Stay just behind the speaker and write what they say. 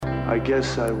I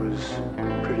guess I was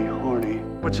pretty horny.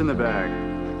 What's in the bag?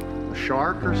 A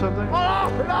shark or something? Oh,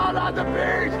 no, not the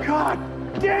beast! God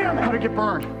damn it! How'd it get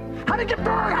burned? How'd it get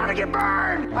burned? How'd it get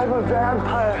burned? I'm a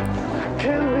vampire.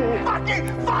 Kill me.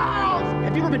 Fucking fouls!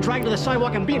 Have you ever been dragged to the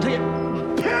sidewalk and beaten till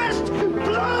you Pissed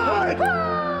blood!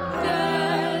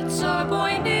 That's our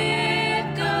boy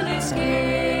Nicolas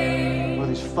Cage. What are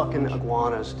these fucking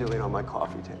iguanas doing on my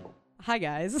coffee table? Hi,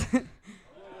 guys.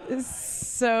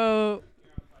 So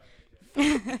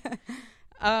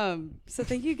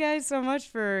thank you guys so much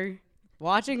for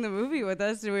watching the movie with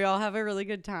us. Did we all have a really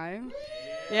good time?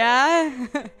 Yeah.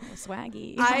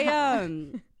 Swaggy.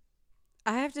 I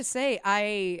have to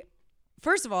say,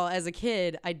 first of all, as a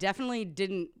kid, I definitely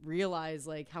didn't realize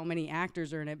like how many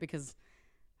actors are in it because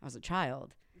I was a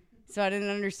child. So I didn't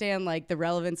understand like the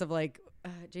relevance of like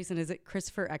Jason, is it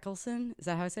Christopher Eccleston? Is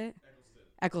that how I say it?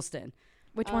 Eccleston.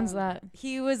 Which one's that?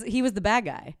 He was the bad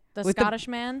guy. The Scottish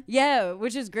man? Yeah,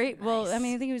 which is great. Nice. Well, I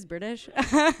mean, I think he was British.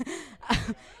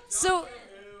 So,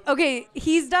 okay,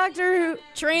 he's Doctor Who.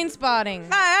 Train Spotting.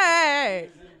 Hey!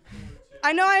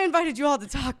 I know I invited you all to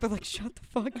talk, but like, shut the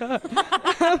fuck up.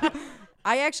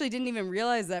 I actually didn't even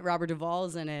realize that Robert Duvall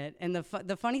is in it. And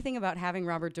the funny thing about having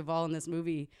Robert Duvall in this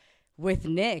movie with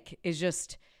Nick is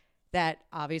just that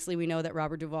obviously we know that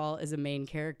Robert Duvall is a main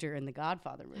character in the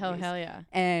Godfather movies. Hell yeah.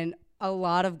 And a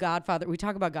lot of Godfather, we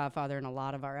talk about Godfather in a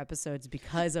lot of our episodes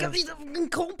because of he's a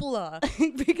fucking Coppola.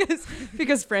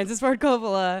 because Francis Ford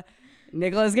Coppola,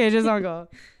 Nicolas Cage's uncle.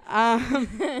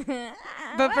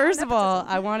 But first of all,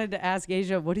 I wanted to ask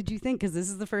Asia, what did you think? Because this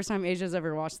is the first time Asia's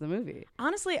ever watched the movie.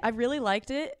 Honestly, I really liked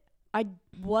it. I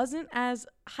wasn't as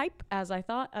hype as I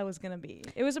thought I was gonna be.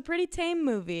 It was a pretty tame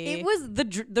movie. It was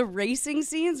the racing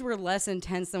scenes were less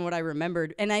intense than what I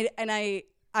remembered, and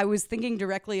I was thinking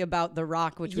directly about The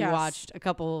Rock, which we watched a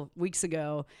couple weeks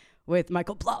ago with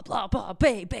Michael blah blah blah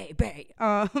bay bay bay.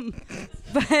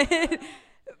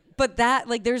 But that,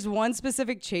 like, there's one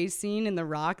specific chase scene in The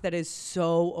Rock that is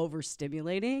so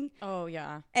overstimulating. Oh,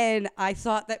 yeah. And I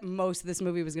thought that most of this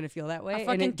movie was going to feel that way,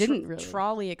 and it didn't really.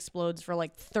 Trolley explodes for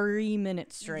like 30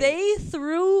 minutes straight. They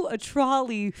threw a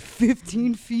trolley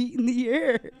 15 feet in the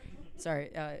air. Sorry,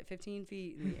 15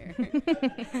 feet in the air.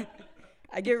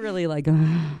 I get really like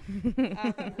when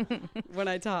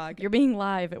I talk. You're being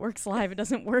live. It works live. It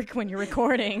doesn't work when you're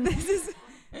recording.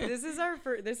 This is our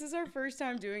first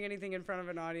time doing anything in front of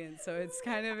an audience, so it's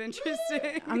kind of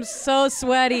interesting. I'm so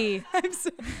sweaty.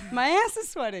 My ass is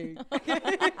sweating.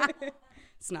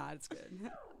 It's not. It's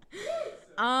good.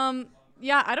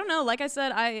 Yeah, I don't know. Like I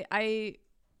said, I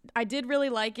did really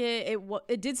like it.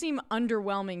 It did seem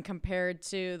underwhelming compared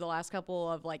to the last couple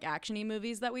of like action-y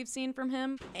movies that we've seen from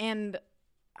him, and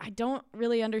I don't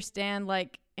really understand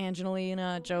like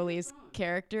Angelina Jolie's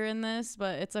character in this,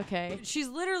 but it's okay. She's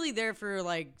literally there for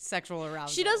like sexual arousal.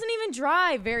 She doesn't even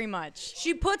drive very much.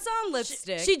 She puts on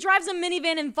lipstick. She drives a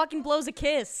minivan and fucking blows a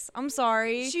kiss. I'm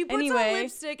sorry. She puts on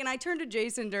lipstick, and I turned to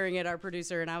Jason during it, our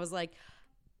producer, and I was like,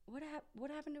 what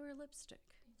happened to her lipstick?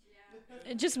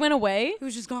 It just went away? It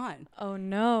was just gone. Oh,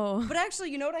 no. But actually,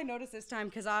 you know what I noticed this time?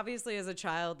 Because obviously as a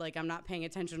child, like, I'm not paying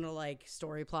attention to like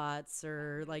story plots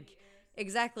or like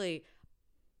exactly.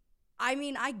 I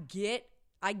mean, I get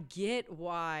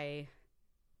why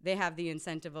they have the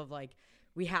incentive of like,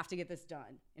 we have to get this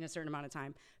done in a certain amount of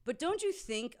time. But don't you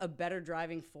think a better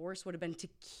driving force would have been to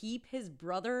keep his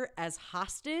brother as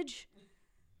hostage?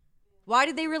 Why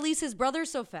did they release his brother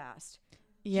so fast?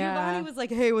 Yeah. Giovanni was like,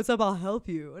 hey, what's up? I'll help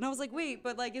you. And I was like, wait,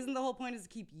 but like, isn't the whole point is to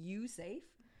keep you safe?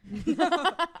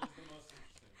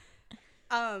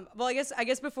 Well, I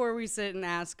guess before we sit and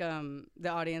ask the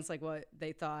audience like what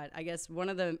they thought, I guess one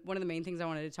of the main things I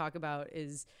wanted to talk about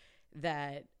is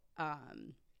that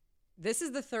this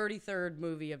is the 33rd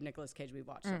movie of Nicolas Cage we've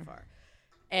watched so far,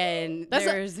 and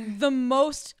there's the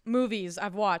most movies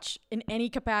I've watched in any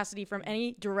capacity from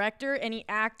any director, any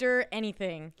actor,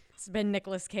 anything. It's been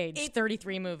Nicolas Cage.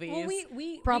 33 movies. Well,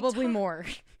 we probably more.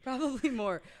 Probably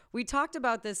more. We talked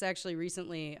about this actually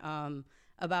recently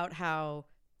about how,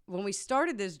 when we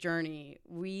started this journey,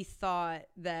 we thought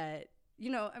that,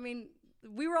 I mean,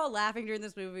 we were all laughing during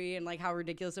this movie and like how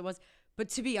ridiculous it was. But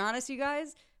to be honest, you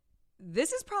guys,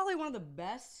 this is probably one of the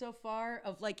best so far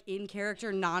of like in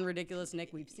character, non-ridiculous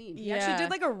Nick we've seen. He actually did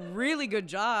like a really good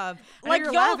job. Like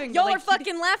y'all are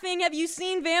fucking laughing. Have you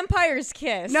seen Vampires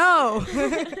Kiss? No.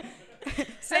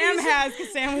 Sam has,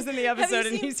 because Sam was in the episode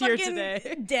and he's here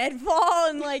today. Deadfall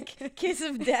and like Kiss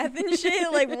of Death and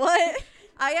shit. Like what?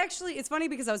 It's funny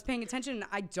because I was paying attention and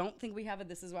I don't think we have a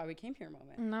 "this is why we came here"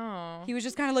 moment. No. He was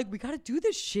just kind of like, we got to do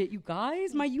this shit, you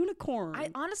guys. My unicorn.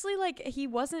 I honestly, like, he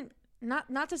wasn't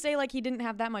Not to say like he didn't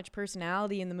have that much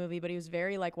personality in the movie, but he was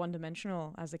very like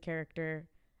one-dimensional as a character,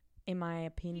 in my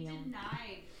opinion. He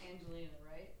denied Angelina,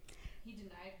 right? He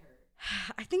denied her.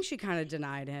 I think she kind of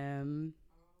denied him.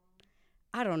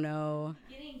 I don't know.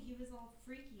 He was all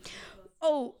freaky.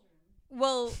 Oh,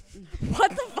 well,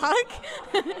 What the fuck?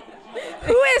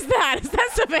 Who is that? Is that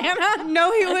Savannah?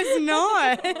 no, he was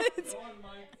not.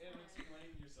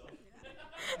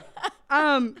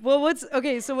 Well,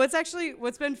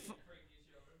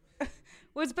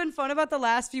 what's been fun about the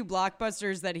last few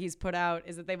blockbusters that he's put out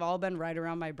is that they've all been right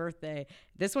around my birthday.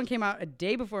 This one came out a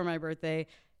day before my birthday,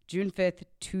 June 5th,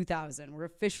 2000. We're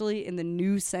officially in the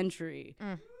new century.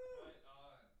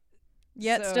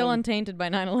 Yet still untainted by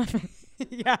 9/11.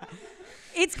 Yeah.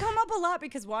 It's come up a lot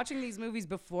because watching these movies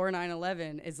before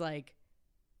 9/11 is like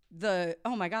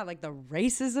oh my God, like the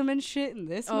racism and shit in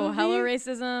this movie. Oh, hella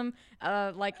racism.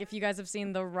 Like if you guys have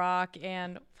seen The Rock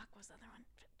and fuck, what was the other one?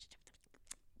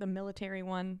 The military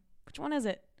one. Which one is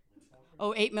it?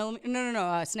 Oh, 8mm.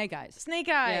 No. Snake Eyes. Snake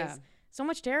Eyes. Yeah. So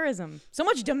much terrorism. So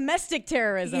much domestic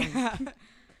terrorism. Yeah.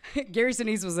 Gary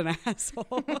Sinise was an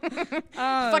asshole.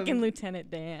 Fucking Lieutenant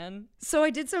Dan. So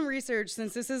I did some research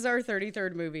since this is our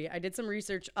 33rd movie. I did some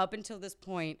research up until this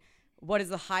point. What is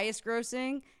the highest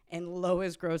grossing and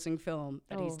lowest grossing film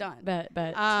that he's done? Bet.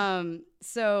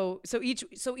 So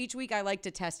each week I like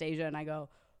to test Asia and I go,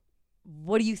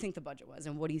 what do you think the budget was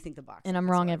and what do you think the box? And I'm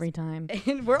office wrong was? every time.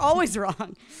 And we're always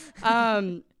wrong.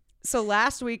 So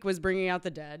last week was Bringing Out the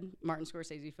Dead, Martin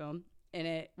Scorsese film. And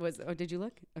it was, did you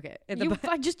look? Okay. You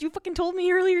fucking told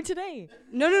me earlier today.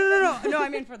 No, I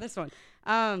mean for this one.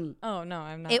 Oh, no,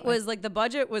 I'm not. It was like the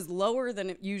budget was lower than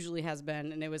it usually has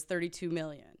been, and it was $32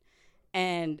 million.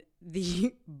 And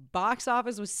the box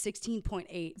office was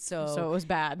 16.8. So it was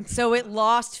bad. So it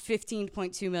lost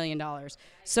 $15.2 million.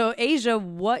 So Asia,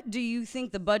 what do you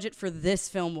think the budget for this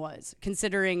film was,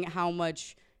 considering how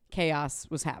much chaos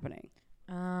was happening?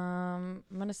 I'm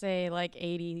gonna say like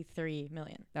 83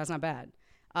 million. That's not bad.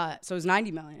 So it was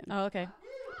 90 million. Oh, okay.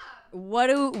 What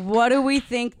do we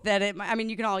think that it? I mean,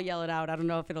 you can all yell it out. I don't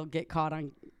know if it'll get caught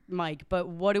on mic, but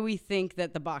what do we think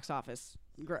that the box office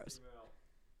gross?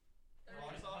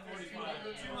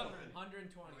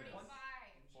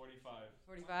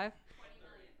 45.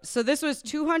 So this was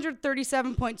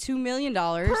 $237.2 million.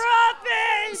 Profit!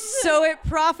 So it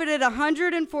profited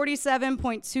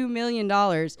 $147.2 million.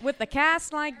 With the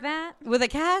cast like that? With a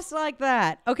cast like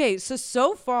that. Okay,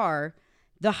 so far,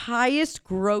 the highest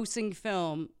grossing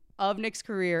film of Nick's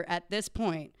career at this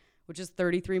point, which is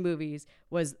 33 movies,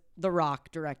 was The Rock,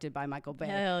 directed by Michael Bay.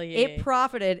 Hell yeah.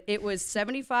 It was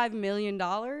 $75 million.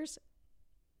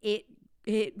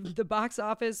 The box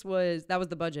office was, that was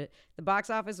the budget. The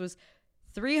box office was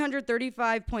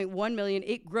 $335.1 million.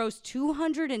 It grossed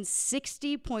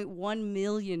 $260.1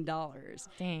 million.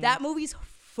 Dang. That movie's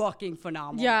fucking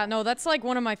phenomenal. Yeah, no, that's like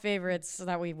one of my favorites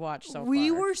that we've watched so far.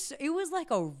 It was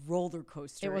like a roller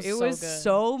coaster. It It was was so good.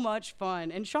 so much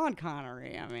fun. And Sean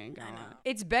Connery, I mean, come on.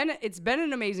 It's been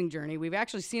an amazing journey. We've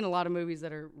actually seen a lot of movies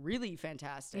that are really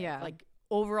fantastic. Yeah. Like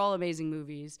overall amazing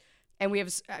movies. And we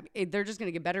have, they're just going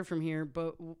to get better from here.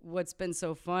 But what's been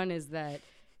so fun is that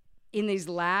in these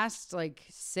last like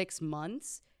 6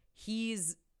 months,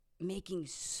 he's making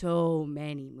so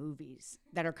many movies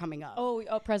that are coming up. Oh,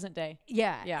 present day.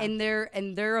 Yeah. Yeah. And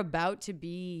they're about to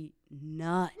be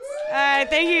nuts. All right,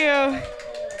 thank you.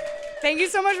 Thank you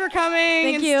so much for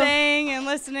coming and staying and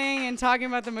listening and talking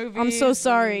about the movies. I'm so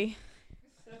sorry.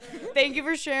 Thank you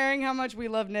for sharing how much we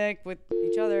love Nick with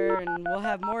each other, and we'll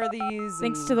have more of these.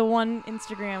 Thanks to the one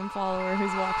Instagram follower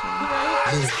who's watching.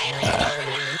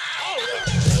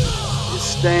 You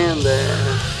stand there,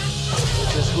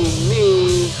 which is who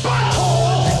me,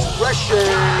 expression.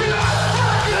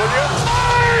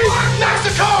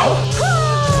 Mexico!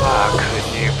 Why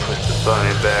couldn't you put the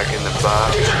bunny back in the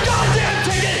box? Goddamn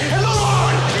take it and move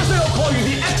on! Guess they don't call you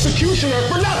the executioner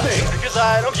for nothing! Because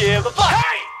I don't give a fuck.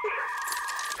 Hey!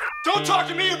 Don't talk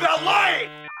to me about lying!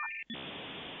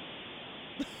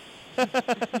 That's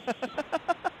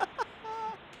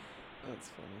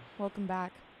funny. Welcome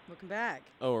back. Welcome back.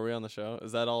 Oh, are we on the show?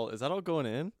 Is that all going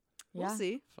in? We'll Yeah.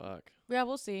 see. Fuck. Yeah,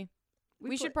 we'll see.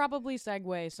 We should probably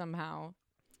segue somehow.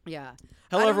 Yeah.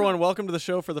 Hello, everyone. Welcome to the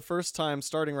show for the first time,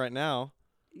 starting right now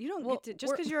You don't Well, get to,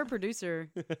 just because you're a producer.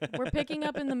 We're picking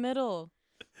up in the middle.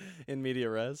 in media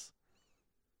res.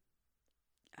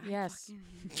 Yes.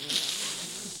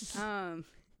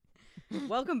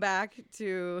 Welcome back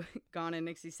to Gone in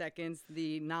 60 Seconds,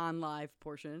 the non-live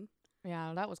portion.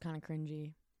 Yeah, that was kind of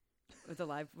cringy. With the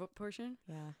live portion?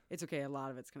 Yeah. It's okay. A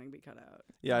lot of it's going to be cut out.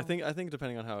 Yeah, I think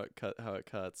depending on how it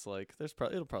cuts, like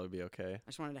it'll probably be okay. I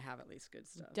just wanted to have at least good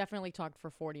stuff. Definitely talked for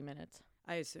 40 minutes.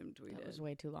 I assumed we That did. was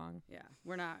way too long. Yeah,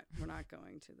 we're not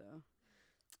going to though.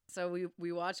 So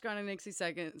we watched Gone in 60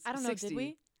 Seconds. I don't know, 60. did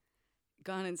we?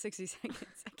 Gone in 60 Seconds.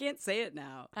 I can't say it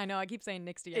now. I know, I keep saying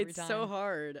Nixty every It's time. so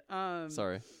hard.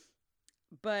 Sorry.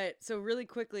 But so really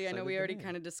quickly, I Say know the we already name.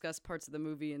 kind of discussed parts of the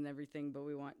movie and everything, but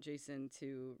we want Jason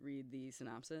to read the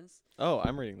synopsis Oh,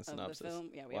 I'm reading the of synopsis. the film.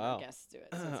 Yeah, we have Wow. our guests do it.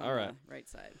 So it's All on right. the right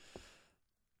side.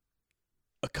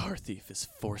 A car thief is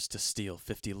forced to steal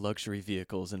 50 luxury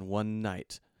vehicles in one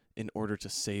night in order to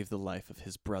save the life of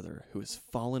his brother, who has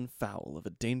fallen foul of a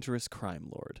dangerous crime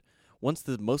lord. Once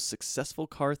the most successful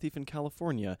car thief in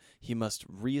California, he must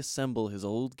reassemble his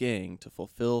old gang to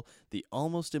fulfill the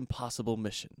almost impossible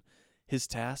mission. His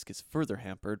task is further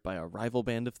hampered by a rival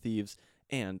band of thieves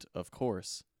and, of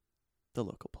course, the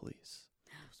local police.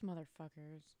 Those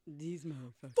motherfuckers. These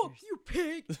motherfuckers. Fuck you,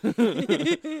 pig!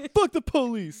 Fuck the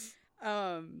police!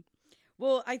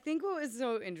 Well, I think what was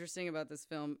so interesting about this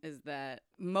film is that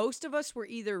most of us were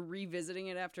either revisiting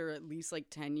it after at least like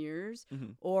 10 years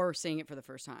or seeing it for the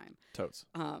first time. Totes.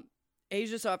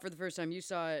 Asia saw it for the first time. You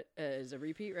saw it as a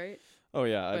repeat, right? Oh,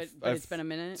 yeah. But it's been a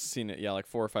minute. Seen it, yeah, like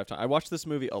 4 or 5 times. I watched this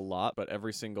movie a lot, but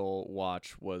every single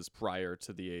watch was prior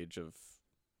to the age of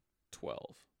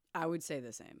 12. I would say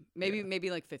the same. Maybe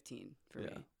like 15 for me.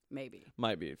 Yeah. Maybe.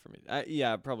 Might be for me.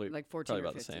 Yeah, probably. Like 14 probably or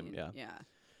about 15. the same.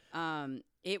 Yeah.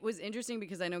 It was interesting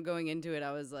because I know going into it,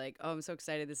 I was like, oh, I'm so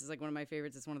excited. This is like one of my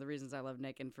favorites. It's one of the reasons I love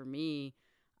Nick. And for me,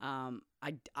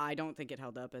 I don't think it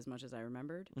held up as much as I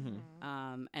remembered.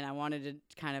 And I wanted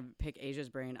to kind of pick Asia's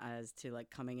brain as to like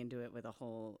coming into it with a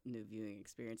whole new viewing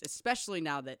experience, especially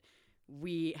now that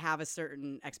we have a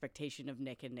certain expectation of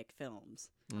Nick and Nick films.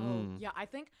 Oh, yeah.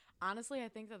 Honestly, I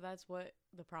think that that's what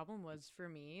the problem was for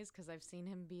me, is because I've seen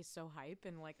him be so hype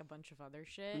in like a bunch of other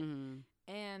shit.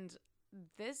 And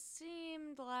this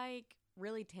seemed like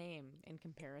really tame in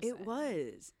comparison. It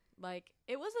was. Like,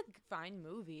 it was a fine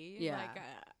movie. Yeah. Like,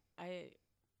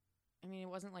 I mean, it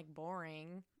wasn't like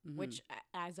boring, which,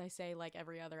 as I say, like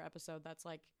every other episode, that's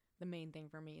like the main thing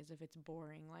for me, is if it's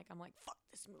boring, like I'm like, fuck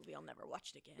this movie, I'll never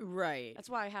watch it again. Right. That's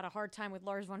why I had a hard time with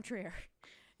Lars von Trier.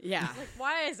 Yeah. Like,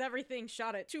 why is everything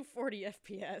shot at 240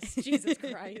 FPS? Jesus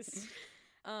Christ.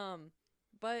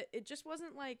 But it just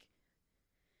wasn't like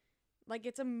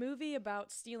it's a movie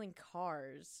about stealing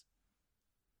cars.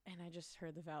 And I just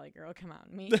heard the Valley Girl come out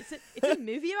and me. It's a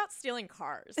movie about stealing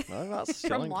cars. What about From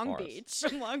stealing Long cars? Beach.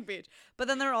 From Long Beach. But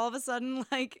then they're all of a sudden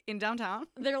like in downtown.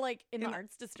 They're like in the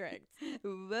arts district.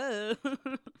 Whoa.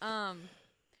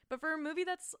 But for a movie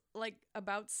that's like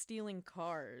about stealing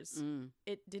cars,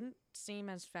 it didn't seem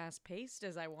as fast paced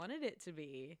as I wanted it to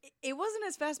be. It wasn't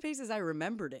as fast paced as I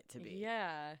remembered it to be.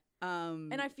 Yeah.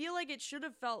 And I feel like it should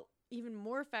have felt even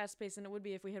more fast paced than it would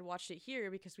be if we had watched it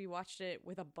here, because we watched it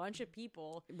with a bunch of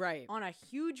people Right. on a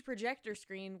huge projector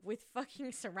screen with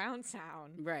fucking surround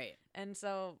sound. Right. And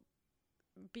so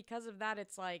because of that,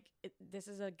 it's like this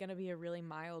is gonna be a really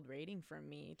mild rating from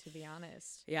me, to be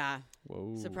honest. Yeah.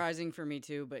 Whoa. Surprising for me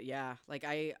too, but yeah. Like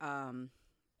I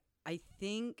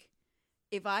think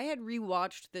if I had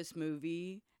rewatched this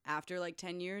movie after like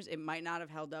 10 years, it might not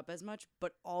have held up as much,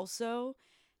 but also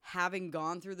having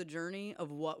gone through the journey of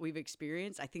what we've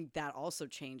experienced, I think that also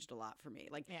changed a lot for me.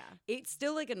 Like, Yeah. it's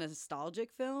still like a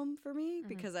nostalgic film for me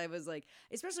because I was like,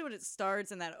 especially when it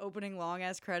starts and that opening long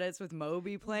ass credits with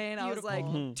Moby playing, I was like,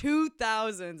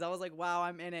 2000s. I was like, wow,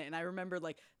 I'm in it. And I remember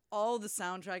like all the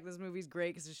soundtrack. This movie's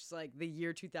great because it's just like the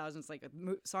year 2000. It's like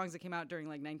songs that came out during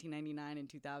like 1999 and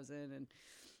 2000, and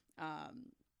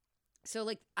so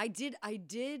like I did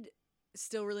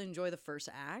still really enjoy the first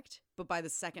act, but by the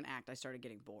second act I started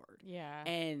getting bored. Yeah.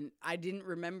 And I didn't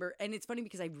remember, and it's funny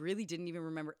because I really didn't even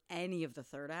remember any of the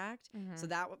third act. So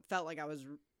that felt like I was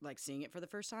like seeing it for the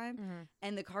first time.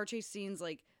 And the car chase scenes,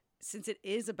 like, since it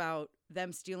is about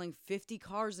them stealing 50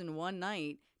 cars in one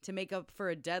night to make up for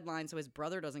a deadline so his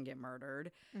brother doesn't get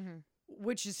murdered,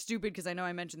 which is stupid because I know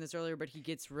I mentioned this earlier, but he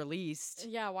gets released.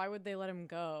 Yeah, why would they let him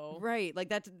go? Right. Like,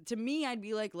 that to me, I'd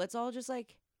be like, let's all just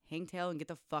like hang tail and get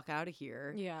the fuck out of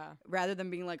here. Yeah. Rather than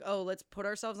being like, oh, let's put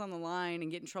ourselves on the line and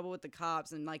get in trouble with the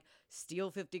cops and like steal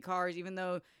 50 cars, even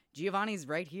though Giovanni's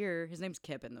right here. His name's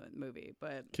Kip in the movie,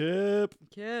 but Kip.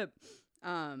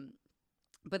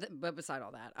 But beside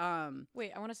all that,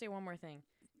 Wait, I want to say one more thing,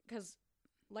 because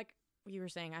like you were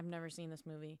saying, I've never seen this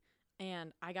movie,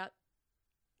 and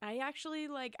I actually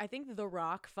like, I think The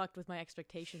Rock fucked with my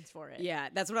expectations for it. yeah,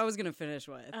 that's what I was gonna finish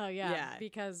with. Oh yeah. Yeah.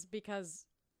 Because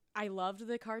I loved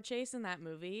the car chase in that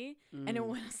movie, and it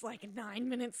was like 9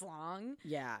 minutes long.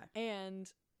 Yeah.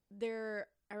 And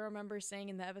I remember saying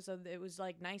in the episode that it was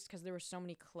like nice because there were so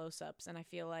many close-ups, and I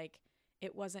feel like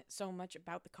it wasn't so much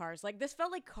about the cars. Like this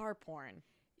felt like car porn.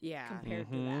 Yeah.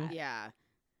 Compared to that. Yeah.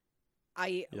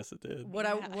 Yes, it did. What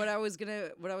I was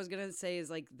gonna say is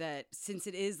like that since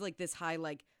it is like this high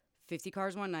like 50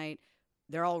 cars one night,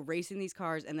 they're all racing these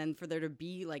cars, and then for there to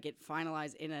be like it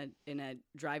finalized in a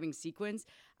driving sequence.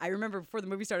 I remember before the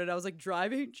movie started, I was like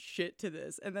driving shit to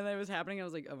this, and then it was happening. I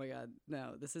was like, oh my god,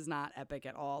 no, this is not epic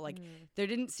at all. Like there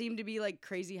didn't seem to be like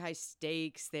crazy high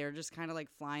stakes. They're just kind of like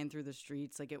flying through the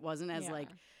streets. Like it wasn't as like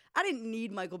I didn't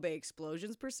need Michael Bay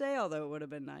explosions per se, although it would have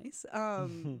been nice.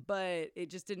 But it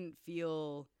just didn't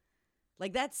feel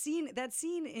like that scene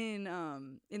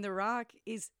in The Rock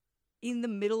is in the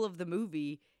middle of the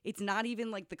movie. It's not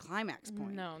even like the climax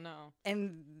point. No.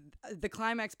 And the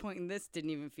climax point in this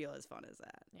didn't even feel as fun as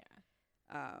that.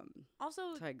 Yeah.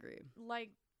 Also, so I agree.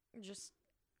 Like, just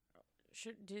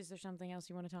is there something else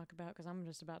you want to talk about? Because I'm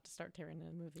just about to start tearing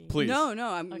the movie. Please. No,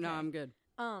 I'm good.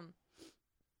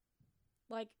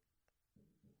 Like,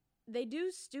 they do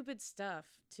stupid stuff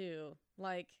too.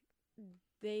 Like,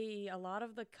 a lot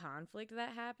of the conflict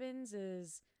that happens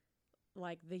is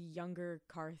like the younger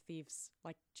car thieves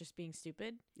like just being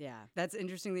stupid. Yeah, that's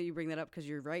interesting that you bring that up because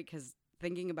you're right. Because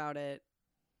thinking about it,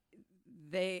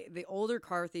 the older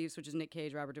car thieves, which is Nick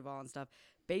Cage, Robert Duvall, and stuff,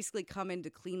 basically come in to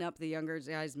clean up the younger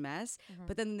guys' mess.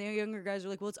 But then the younger guys are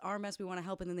like, "Well, it's our mess. We want to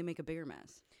help," and then they make a bigger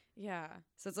mess. Yeah.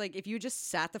 So it's like if you just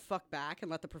sat the fuck back and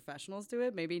let the professionals do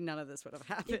it, maybe none of this would have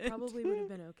happened. It probably would have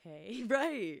been okay.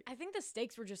 Right. I think the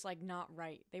stakes were just like not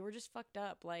right. They were just fucked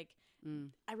up. Like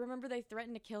I remember they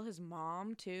threatened to kill his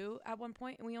mom too at one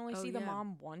point, and we only see the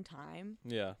mom one time.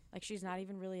 Yeah. Like she's not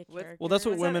even really a character. Well, that's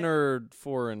what women are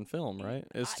for in film, right?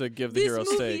 Is to give the hero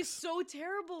This movie stakes. is so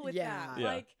terrible with that. Yeah.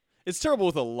 Like It's terrible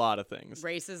with a lot of things.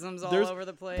 Racism's all There's- over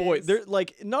the place. Boy, they're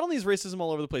like not only is racism all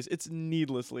over the place, it's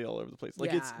needlessly all over the place.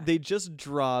 Like Yeah. they just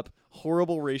drop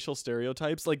horrible racial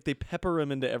stereotypes, like they pepper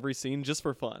them into every scene just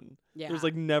for fun. Yeah. There's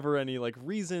like never any like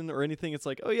reason or anything. It's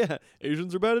like, oh yeah,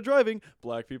 Asians are bad at driving,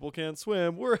 black people can't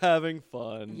swim, we're having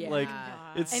fun. Yeah. Like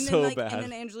God. it's and then, so like, bad. And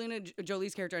then Angelina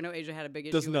Jolie's character, I know Asia had a big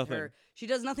issue Does with nothing. her. She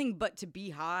does nothing but to be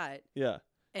hot. Yeah.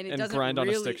 And it And doesn't grind on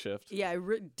a really, stick shift. Yeah,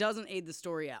 it doesn't aid the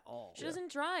story at all. she doesn't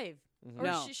drive. Or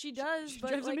No. she does, She but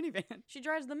drives like, a minivan. She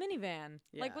drives the minivan.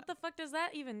 Yeah. Like, what the fuck does that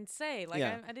even say? Like,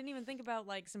 Yeah. I didn't even think about,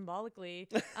 like, symbolically.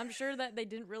 I'm sure that they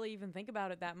didn't really even think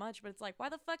about it that much, but it's like, why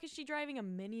the fuck is she driving a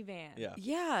minivan? Yeah.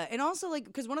 Yeah, and also like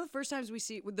because one of the first times we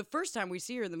see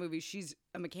her in the movie, she's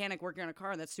a mechanic working on a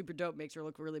car, and that's super dope, makes her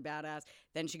look really badass.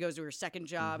 Then she goes to her second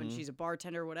job, and she's a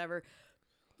bartender or whatever.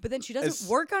 But then she doesn't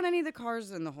work on any of the cars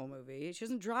in the whole movie. She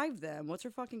doesn't drive them. What's her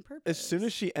fucking purpose? As soon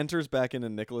as she enters back into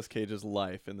Nicolas Cage's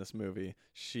life in this movie,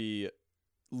 she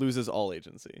loses all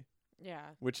agency. Yeah.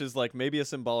 Which is like maybe a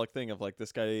symbolic thing of like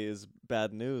this guy is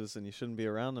bad news and you shouldn't be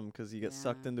around him because you get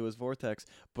sucked into his vortex.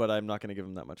 But I'm not going to give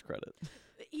him that much credit.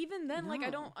 Even then, like, I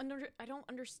No. don't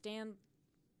understand.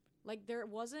 Like, there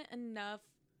wasn't enough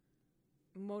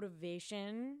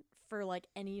motivation for like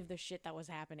any of the shit that was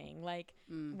happening. Like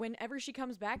whenever she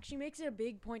comes back, she makes it a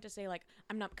big point to say like,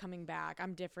 I'm not coming back,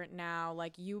 I'm different now,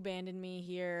 like you abandoned me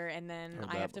here, and then Heard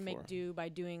I that have to make before. do by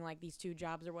doing like these 2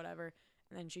 jobs or whatever.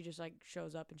 And then she just like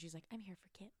shows up and she's like, I'm here for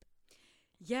Kip.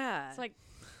 Yeah, It's like,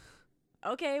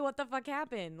 okay, what the fuck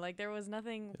happened? Like there was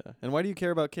nothing. Yeah. And why do you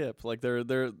care about Kip? Like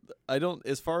I don't,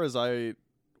 as far as I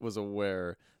was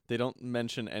aware, they don't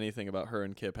mention anything about her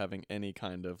and Kip having any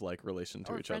kind of like relation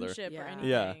to Or each other. friendship or Yeah. anything.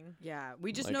 Yeah. yeah.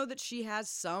 We just Like- know that she has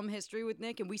some history with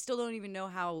Nick, and we still don't even know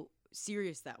how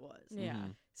serious that was. Yeah.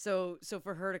 So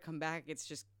for her to come back, it's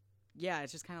just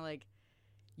kind of like,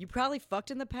 you probably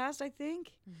fucked in the past, I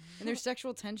think, and there's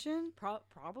sexual tension.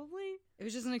 Probably. It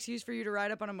was just an excuse for you to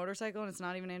ride up on a motorcycle, and it's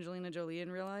not even Angelina Jolie in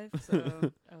real life.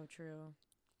 So Oh, true.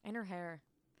 And her hair.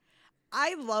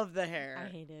 I love the hair. I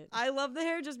hate it. I love the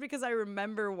hair just because I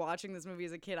remember watching this movie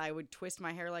as a kid. I would twist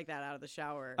my hair like that out of the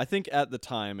shower. I think at the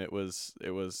time it was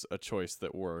a choice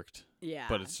that worked. Yeah.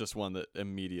 But it's just one that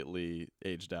immediately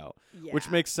aged out. Yeah. Which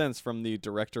makes sense from the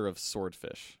director of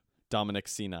Swordfish, Dominic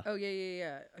Sena. Oh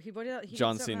yeah. He did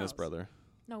John something Cena's else. brother.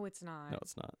 No, it's not. No,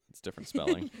 it's not. It's different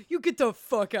spelling. You get the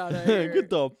fuck out of here. Get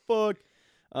the fuck.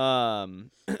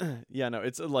 Yeah, no,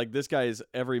 it's like this guy's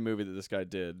every movie that this guy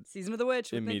did Season of the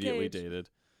Witch with Nick immediately Cage. dated.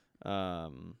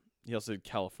 He also did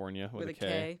California with a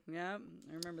K. Yeah,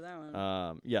 I remember that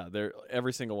one. Yeah,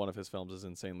 every single one of his films is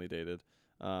insanely dated.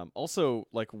 Also,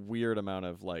 like weird amount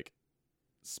of like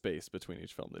space between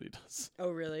each film that he does.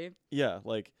 Oh really? Yeah,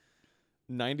 like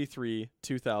 93,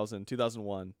 2000,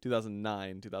 2001,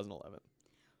 2009, 2011.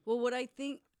 Well, what I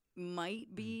think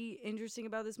might be interesting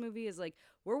about this movie is like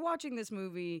we're watching this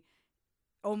movie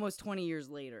almost 20 years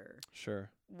later. Sure.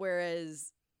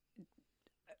 Whereas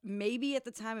maybe at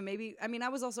the time, and maybe, I mean, I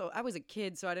was a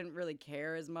kid, so I didn't really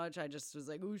care as much. I just was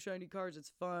like, ooh, shiny cars,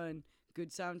 it's fun,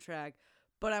 good soundtrack.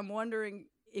 But I'm wondering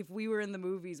if we were in the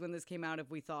movies when this came out, if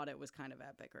we thought it was kind of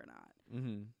epic or not.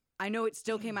 Mm-hmm. I know it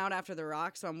still came out after The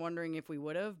Rock, so I'm wondering if we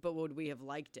would have, but would we have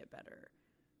liked it better?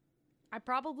 I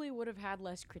probably would have had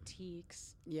less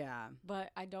critiques, Yeah. but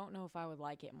I don't know if I would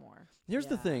like it more. Here's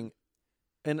the Yeah. thing,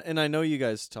 and I know you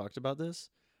guys talked about this,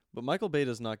 but Michael Bay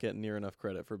does not get near enough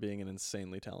credit for being an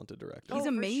insanely talented director. He's for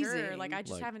amazing. Sure. Like I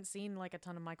just Like- haven't seen like a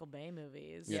ton of Michael Bay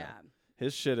movies. Yeah.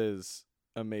 His shit is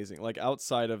amazing. Like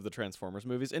outside of the Transformers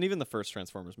movies, and even the first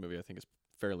Transformers movie, I think is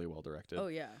fairly well directed. Oh,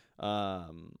 yeah.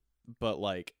 But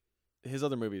like his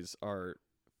other movies are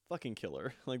fucking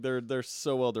killer. Like they're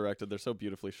so well directed. They're so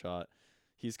beautifully shot.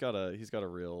 He's got a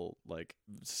real like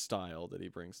style that he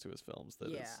brings to his films that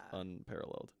is Yeah.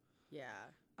 unparalleled. Yeah.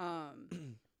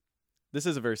 This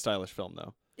is a very stylish film,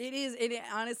 though. It is.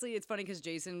 Honestly, it's funny because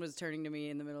Jason was turning to me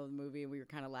in the middle of the movie and we were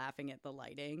kind of laughing at the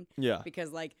lighting. Yeah.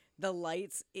 Because like the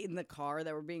lights in the car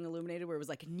that were being illuminated, where it was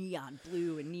like neon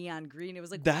blue and neon green, it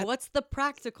was like, That- what's the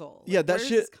practical? Yeah, Like, that where's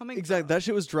shit. this coming Exactly. from? That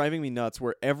shit was driving me nuts.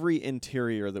 Where every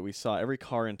interior that we saw, every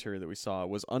car interior that we saw,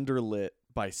 was underlit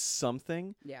by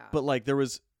something. Yeah. But like there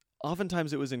was,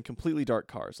 oftentimes it was in completely dark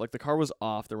cars. Like the car was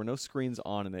off. There were no screens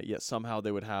on in it. Yet somehow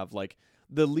they would have like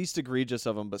the least egregious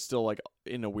of them, but still like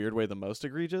in a weird way the most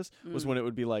egregious was when it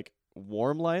would be like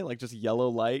warm light, like just yellow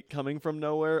light coming from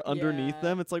nowhere underneath Yeah.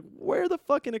 them. It's like, where the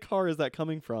fuck in a car is that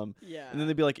coming from? Yeah. And then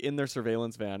they'd be like in their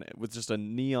surveillance van with just a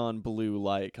neon blue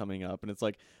light coming up, and it's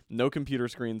like no computer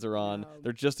screens are on. No.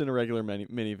 They're just in a regular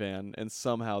minivan, and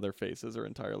somehow their faces are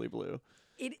entirely blue.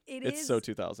 It's is so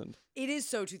 2000. It is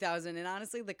so 2000, and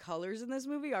honestly, the colors in this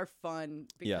movie are fun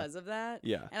because of that.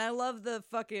 Yeah. And I love the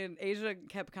fucking Asia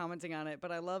kept commenting on it,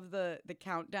 but I love the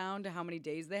countdown to how many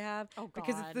days they have. Oh,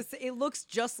 because God. it's it looks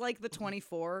just like the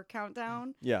 24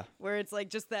 countdown, Yeah. where it's like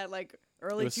just that like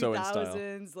early was so in style.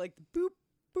 2000s, like boop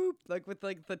boop, like with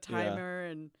like the timer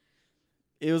and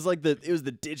It was like it was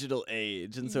the digital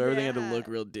age, and so everything had to Yeah. look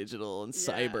real digital and Yeah.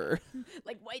 cyber.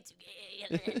 Like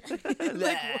Y2K.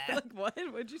 like what?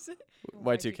 What'd you say?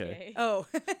 Y2K. Oh,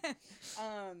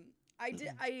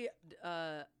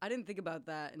 I didn't think about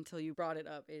that until you brought it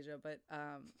up, Asia. But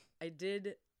I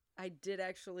did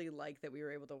actually like that we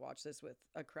were able to watch this with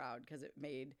a crowd because it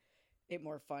made it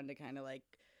more fun to kind of like,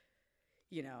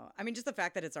 you know, I mean, just the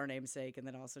fact that it's our namesake, and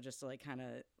then also just to like kind of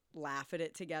laugh at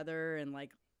it together and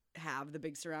like have the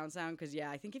big surround sound. Because yeah,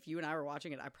 I think if you and I were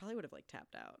watching it, I probably would have like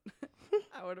tapped out.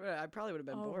 I probably would have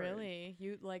been Oh, bored. really?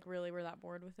 You like really were that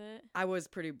bored with it? I was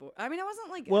pretty bored. I mean, I wasn't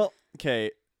like Well,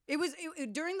 okay. It was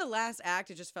during the last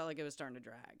act. It just felt like it was starting to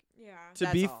drag. Yeah.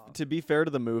 That's all. To be fair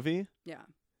to the movie, Yeah.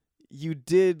 you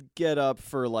did get up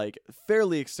for like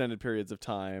fairly extended periods of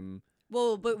time.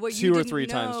 Well, but what Two you or didn't three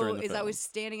times know during the is I film. was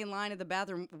standing in line at the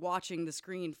bathroom watching the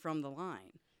screen from the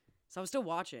line, so I was still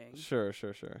watching. Sure.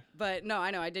 But no, I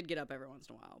know I did get up every once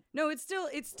in a while. No, it's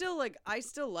still like I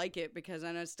still like it because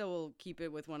I still will keep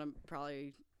it with one of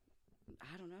probably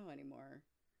I don't know anymore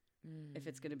if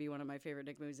it's gonna be one of my favorite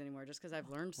Nick movies anymore, just because I've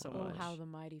learned so Oh, much. how the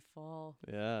mighty fall.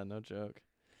 Yeah, no joke.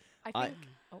 I think.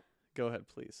 Go ahead,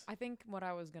 please. I think what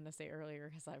I was gonna say earlier,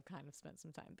 because I've kind of spent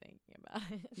some time thinking about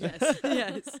it. Yes,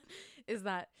 yes. Is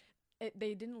that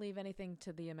they didn't leave anything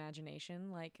to the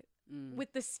imagination. Like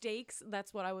with the stakes,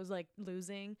 that's what I was like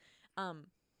losing.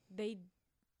 They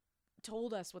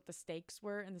told us what the stakes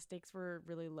were, and the stakes were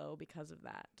really low because of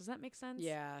that. Does that make sense?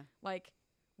 Yeah. Like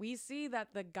we see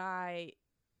that the guy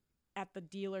at the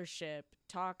dealership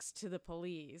talks to the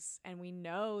police, and we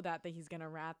know that he's gonna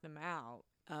rat them out.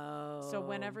 Oh. So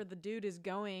whenever the dude is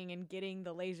going and getting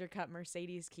the laser cut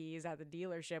Mercedes keys at the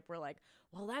dealership, we're like,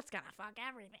 well, that's gonna fuck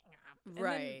everything up. And then,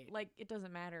 Right. like, it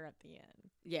doesn't matter at the end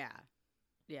Yeah.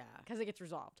 Yeah. because it gets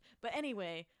resolved. But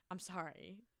anyway, I'm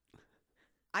sorry.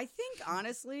 I think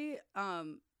honestly,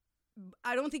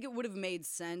 I don't think it would have made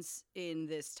sense in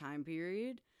this time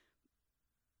period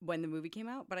when the movie came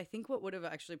out, but I think what would have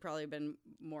actually probably been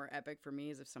more epic for me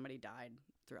is if somebody died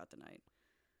throughout the night.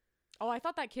 Oh, I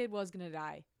thought that kid was gonna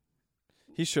die.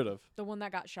 He should have. The one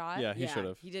that got shot. Yeah, he should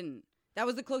have. He didn't. That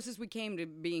was the closest we came to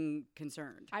being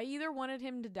concerned. I either wanted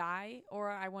him to die or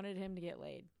I wanted him to get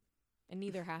laid, and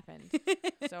neither happened.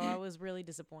 So I was really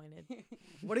disappointed.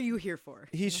 What are you here for?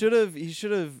 He should have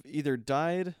either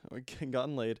died or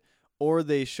gotten laid, or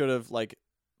they should have like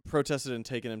protested and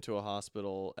taken him to a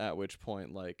hospital, at which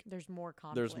point like There's more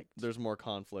conflict. there's more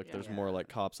conflict. Yeah. There's more like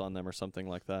cops on them or something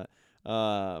like that.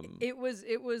 It was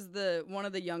the one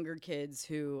of the younger kids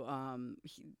who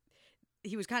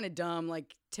he was kind of dumb,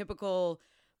 like typical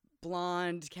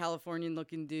blonde Californian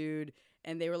looking dude.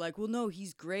 And they were like, well, no,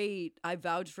 he's great. I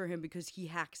vouch for him because he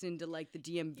hacks into like the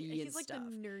DMV and He's like stuff.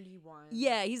 the nerdy one.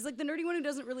 Yeah, he's like the nerdy one who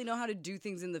doesn't really know how to do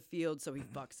things in the field, so he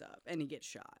fucks up and he gets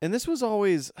shot. And this was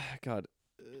always, God,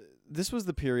 this was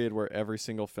the period where every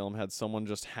single film had someone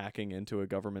just hacking into a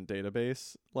government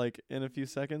database, like in a few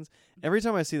seconds. Every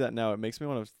time I see that now, it makes me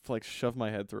want to like shove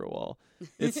my head through a wall.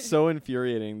 It's so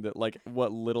infuriating that like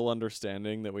what little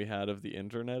understanding that we had of the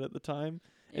internet at the time.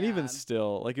 And even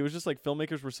still, like, it was just like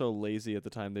filmmakers were so lazy at the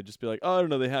time. They'd just be like, oh, I don't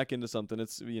know, they hack into something.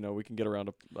 It's, you know, we can get around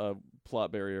a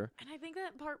plot barrier. And I think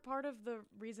that part of the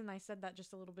reason I said that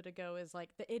just a little bit ago is like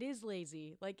it is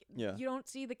lazy. Like Yeah. you don't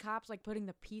see the cops like putting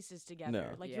the pieces together. No.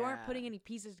 Like you aren't putting any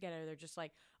pieces together. They're just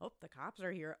like, oh, the cops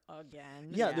are here again.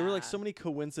 Yeah, there were like so many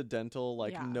coincidental,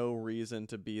 like Yeah. no reason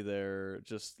to be there,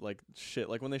 just like shit.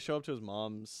 Like when they show up to his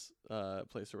mom's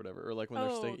place or whatever, or like when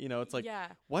they're staying, you know, it's like,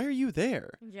 why are you there?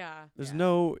 Yeah. There's Yeah.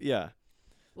 no,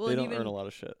 Well, they and don't even, earn a lot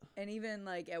of shit. And even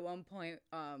like at one point,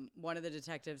 one of the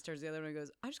detectives turns to the other one and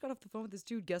goes, I just got off the phone with this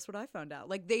dude. Guess what I found out?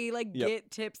 Like they like Yep.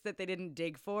 get tips that they didn't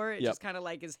dig for. It Yep. just kind of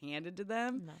like is handed to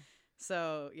them. No.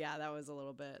 So yeah, that was a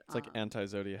little bit. It's like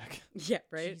anti-Zodiac. yeah,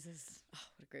 right. Jesus. Oh,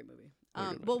 what a great movie. What a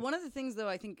good Well, movie. one of the things though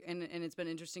I think, and it's been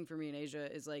interesting for me in Asia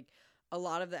is like a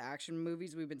lot of the action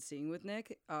movies we've been seeing with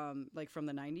Nick, like from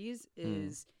the 90s,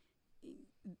 is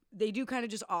they do kind of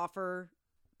just offer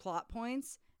plot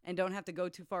points and don't have to go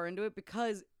too far into it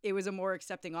because it was a more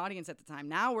accepting audience at the time.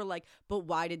 Now we're like, but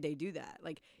why did they do that?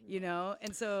 Like, you know?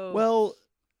 And so Well,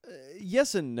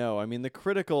 yes and no. I mean, the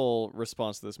critical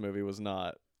response to this movie was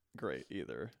not great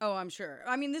either. Oh, I'm sure.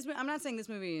 I mean, I'm not saying this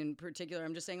movie in particular.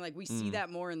 I'm just saying like we see that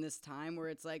more in this time where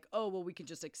it's like, oh, well, we could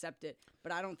just accept it.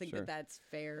 But I don't think Sure. that that's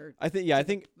fair. I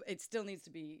think It still needs to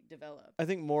be developed. I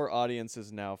think more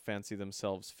audiences now fancy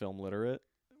themselves film literate,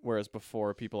 whereas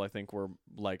before people I think were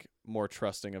like more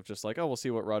trusting of just like, oh, we'll see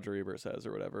what Roger Ebert says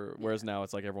or whatever. Whereas now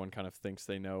it's like everyone kind of thinks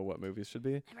they know what movies should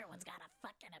be. Everyone's got a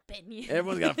fucking opinion.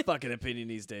 Everyone's got a fucking opinion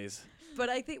these days. But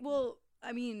I think, well,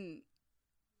 I mean,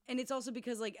 and it's also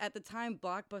because like at the time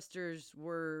blockbusters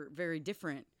were very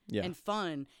different Yeah. and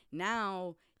fun.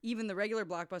 Now, even the regular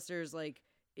blockbusters, like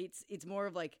it's more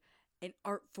of like an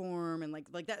art form and like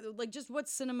that, like just what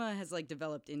cinema has like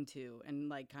developed into, and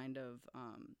like kind of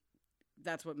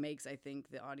that's what makes I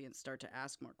think the audience start to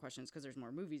ask more questions because there's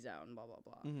more movies out and blah blah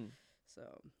blah. Mm-hmm.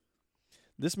 So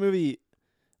This movie,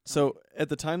 so at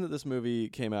the time that this movie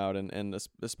came out, and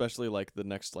especially like the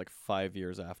next like 5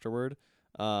 years afterward,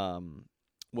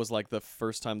 was like the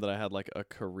first time that I had like a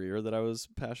career that I was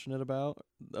passionate about,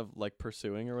 of like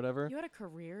pursuing or whatever. You had a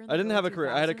career. In I didn't the have a early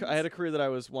career. I had a 2000s? career that I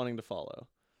was wanting to follow.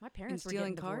 My parents were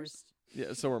stealing getting cars? divorced.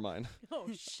 Yeah, so were mine. Oh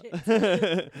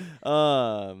shit.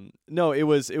 No, it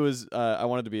was I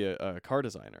wanted to be a car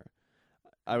designer.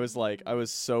 I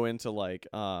was so into like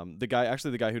the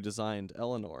guy who designed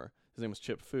Eleanor, his name was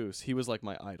Chip Foose. He was like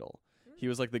my idol. He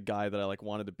was like the guy that I like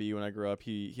wanted to be when I grew up.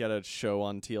 He had a show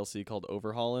on TLC called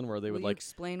Overhaulin' where they will would you like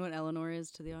explain what Eleanor is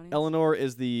to the audience? Eleanor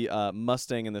is the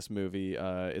Mustang in this movie.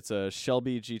 It's a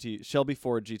Shelby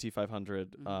Ford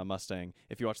GT500 Mustang.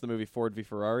 If you watch the movie Ford v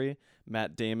Ferrari,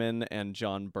 Matt Damon and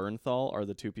John Bernthal are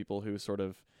the two people who sort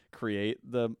of create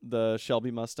the Shelby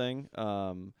Mustang.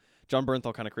 John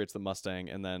Bernthal kind of creates the Mustang,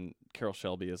 and then Carroll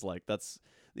Shelby is like,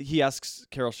 he asks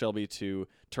Carroll Shelby to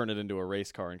turn it into a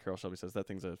race car, and Carroll Shelby says that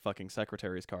thing's a fucking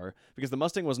secretary's car, because the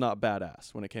Mustang was not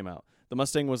badass when it came out. The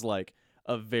Mustang was like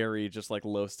a very just like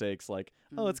low stakes, like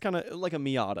oh, it's kind of like a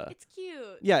Miata. It's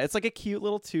cute. Yeah, it's like a cute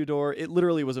little 2-door. It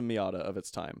literally was a Miata of its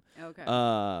time. Okay.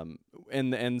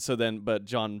 And so then, but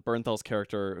John Bernthal's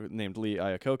character named Lee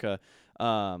Iacocca,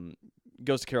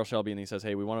 goes to Carroll Shelby and he says,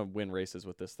 hey, we want to win races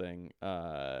with this thing.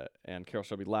 And Carroll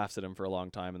Shelby laughs at him for a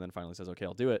long time and then finally says, okay,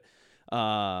 I'll do it.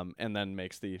 And then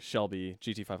makes the Shelby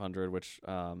GT500, which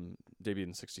debuted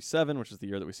in 1967, which is the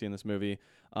year that we see in this movie.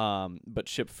 But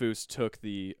Chip Foose took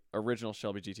the original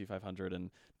Shelby GT500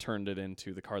 and turned it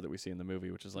into the car that we see in the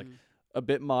movie, which is like a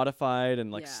bit modified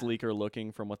and like sleeker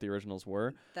looking from what the originals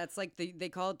were. That's like they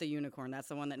call it the unicorn. That's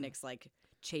the one that Nick's like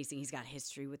chasing. He's got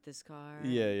history with this car.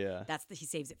 Yeah. He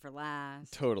saves it for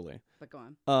last. Totally. But go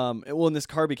on. Well, and this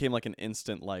car became like an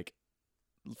instant like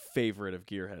favorite of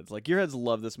gearheads. Like gearheads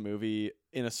love this movie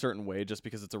in a certain way just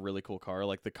because it's a really cool car.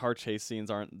 Like the car chase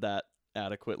scenes aren't that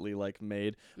adequately like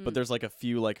made, but there's like a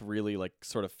few like really like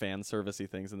sort of fan servicey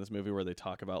things in this movie where they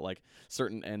talk about like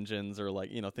certain engines or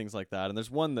like, you know, things like that. And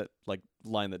there's one that like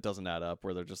line that doesn't add up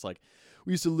where they're just like,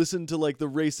 we used to listen to like the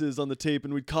races on the tape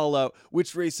and we'd call out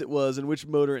which race it was and which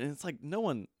motor, and it's like no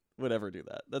one would ever do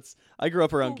that. I grew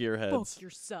up around gearheads. Book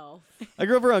yourself. I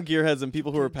grew up around gearheads and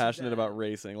people who are passionate about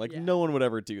racing. Like no one would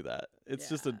ever do that. It's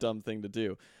just a dumb thing to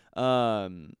do.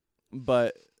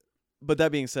 But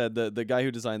that being said, the guy who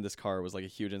designed this car was like a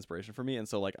huge inspiration for me, and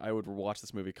so like I would watch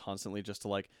this movie constantly just to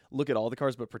like look at all the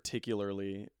cars, but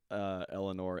particularly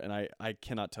Eleanor. And I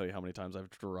cannot tell you how many times I've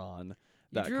drawn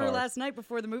that drew car. her last night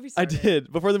before the movie I started.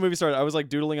 did before the movie started. I was like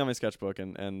doodling on my sketchbook,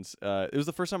 and it was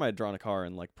the first time I had drawn a car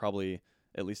in like probably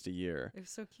at least a year. It was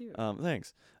so cute.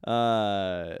 Thanks.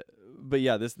 But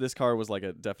yeah, this car was like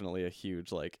definitely a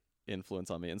huge like influence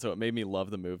on me, and so it made me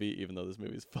love the movie, even though this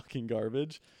movie is fucking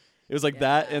garbage. It was like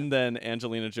that, and then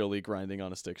Angelina Jolie grinding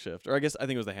on a stick shift, or I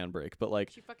think it was the handbrake, but like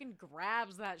She fucking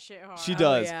grabs that shit hard. she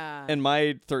does. yeah. And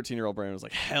my 13-year-old brain was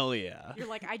like, hell yeah. You're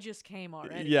like, I just came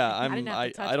already. Yeah, I didn't have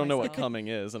to touch I don't know what myself. coming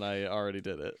is, and I already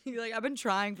did it. You're like, I've been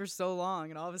trying for so long,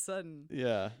 and all of a sudden,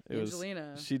 Yeah,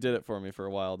 Angelina. She did it for me for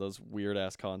a while. Those weird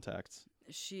ass contacts,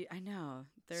 I know.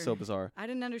 They're so bizarre. I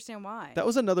didn't understand why. That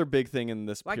was another big thing in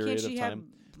this Why period can't she of have time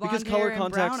blonde because hair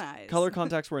and brown eyes? color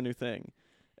contacts were a new thing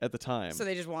at the time. So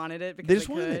they just wanted it because They just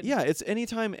they wanted could. it. Yeah, it's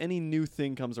anytime any new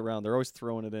thing comes around, they're always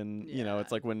throwing it in. You know, Yeah.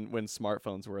 it's like when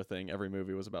smartphones were a thing, every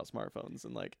movie was about smartphones,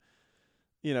 and like,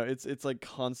 you know, it's like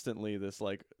constantly this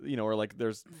like, you know, or like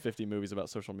there's 50 movies about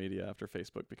social media after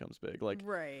Facebook becomes big. Like,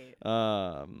 Right.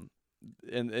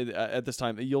 and at this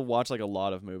time, you'll watch like a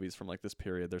lot of movies from like this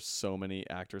period. There's so many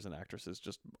actors and actresses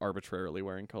just arbitrarily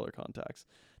wearing color contacts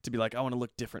to be like, I want to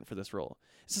look different for this role.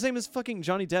 It's the same as fucking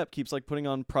Johnny Depp keeps like putting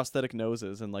on prosthetic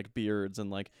noses and like beards and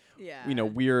like, Yeah. you know,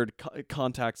 weird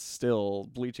contacts, still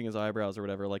bleaching his eyebrows or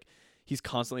whatever. Like, he's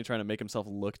constantly trying to make himself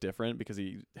look different because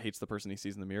he hates the person he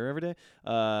sees in the mirror every day.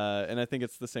 And I think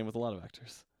it's the same with a lot of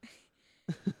actors.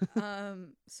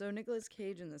 So Nicolas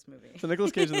Cage in this movie. So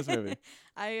Nicolas Cage in this movie.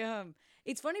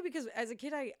 It's funny because as a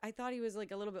kid I thought he was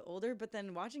like a little bit older, but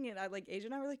then watching it, Age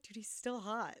and I were like, dude, he's still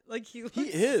hot. Like he looks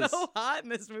is. so hot in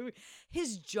this movie.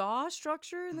 His jaw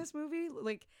structure in this movie,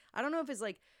 like I don't know if his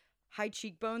like high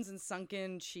cheekbones and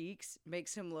sunken cheeks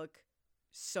makes him look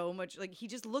so much like he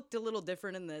just looked a little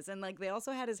different in this, and like they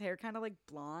also had his hair kind of like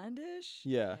blondish.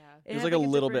 Yeah. It It was had, like a like, a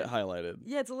little bit different- highlighted.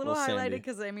 Yeah, it's a little Little highlighted sandy.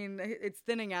 because I mean it's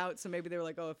thinning out, so maybe they were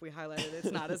like, oh, if we highlight it,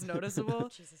 it's not as noticeable.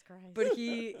 Jesus Christ. But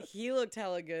he looked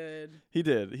hella good. He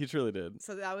did. He truly did.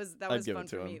 So that was I'd give fun it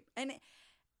to for him. me. And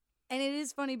it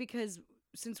is funny because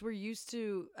since we're used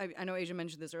to, I know Asia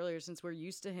mentioned this earlier, since we're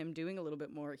used to him doing a little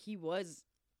bit more, he was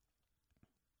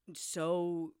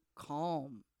so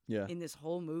calm Yeah. in this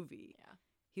whole movie. Yeah.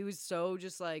 He was so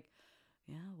just like,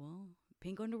 yeah, well,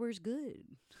 pink underwear's good.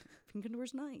 Pink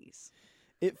underwear's nice.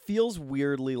 It feels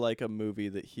weirdly like a movie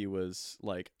that he was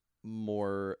like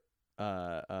more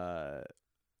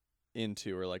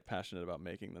into or like passionate about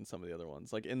making than some of the other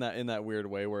ones. Like in that weird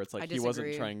way where it's like I he wasn't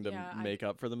disagree. trying to Yeah, make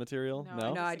up for the material.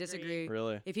 No? No, I disagree.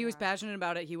 Really? If he was Yeah. passionate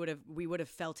about it, we would have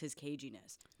felt his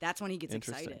caginess. That's when he gets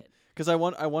Interesting. excited. Because I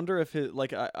wonder if his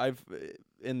like I've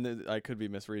I could be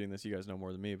misreading this. You guys know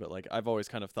more than me, but like I've always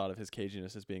kind of thought of his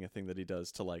caginess as being a thing that he does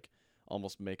to like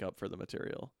almost make up for the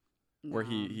material, where No.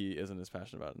 he isn't as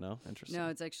passionate about it. No, interesting. No,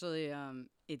 it's actually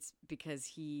it's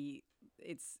because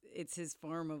it's his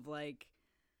form of like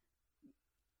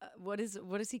what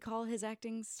does he call his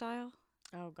acting style?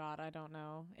 Oh God, I don't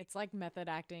know. It's like method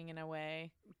acting in a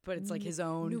way. But it's like his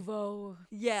own. Nouveau.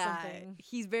 Yeah, something.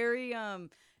 he's very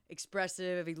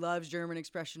expressive. He loves German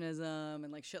expressionism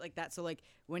and like shit like that. So like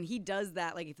when he does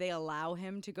that, like if they allow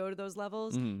him to go to those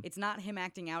levels, it's not him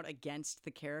acting out against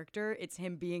the character. It's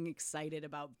him being excited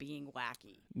about being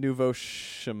wacky. Nouveau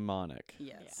shamanic.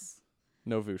 Yes.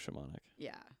 Nouveau shamanic.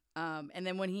 Yeah. And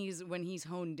then when he's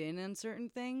honed in on certain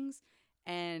things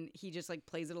and he just like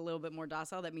plays it a little bit more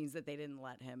docile, that means that they didn't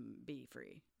let him be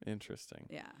free. Interesting.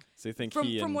 Yeah. So you think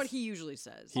From what he usually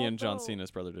says. he and John Although-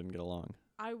 Cena's brother didn't get along?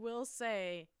 I will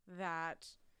say that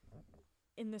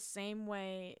in the same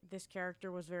way this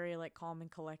character was very like calm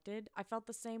and collected, I felt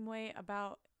the same way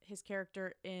about his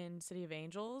character in City of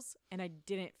Angels, and I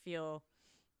didn't feel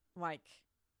like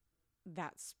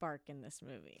that spark in this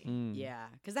movie. Mm. Yeah,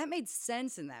 because that made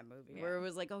sense in that movie where Yeah. it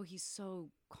was like, oh, he's so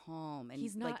calm and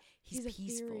He's like not he's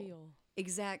peaceful. ethereal.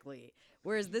 Exactly.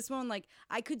 Whereas this one, like,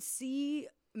 I could see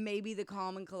maybe the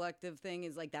calm and collective thing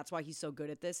is like that's why he's so good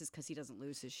at this is because he doesn't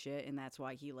lose his shit, and that's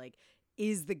why he like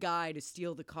is the guy to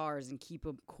steal the cars and keep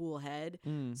a cool head.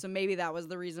 So maybe that was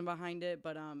the reason behind it.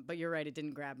 But you're right, it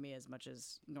didn't grab me as much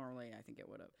as normally I think it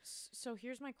would have. So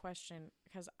here's my question,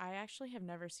 because I actually have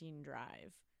never seen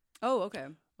Drive. Oh, okay.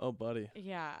 Oh, buddy.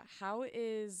 Yeah. How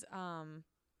is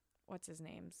what's his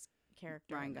name's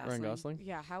character? Ryan in that? Gosling. Ryan Gosling?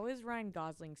 Yeah. How is Ryan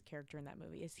Gosling's character in that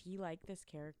movie? Is he like this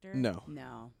character? No.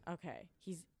 No. Okay.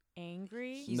 He's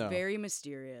angry. He's No. very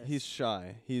mysterious. He's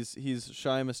shy. He's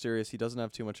shy and mysterious. He doesn't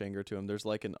have too much anger to him. There's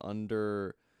like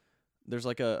there's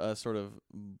like a sort of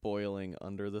boiling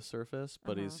under the surface,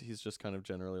 but he's just kind of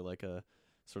generally like a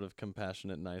sort of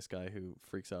compassionate, nice guy who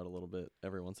freaks out a little bit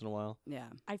every once in a while. Yeah.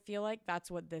 I feel like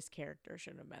that's what this character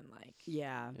should have been like.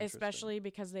 Yeah. Especially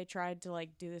because they tried to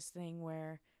like do this thing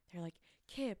where they're like,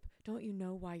 Kip, don't you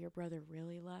know why your brother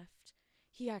really left?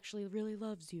 He actually really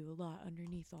loves you a lot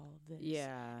underneath all of this.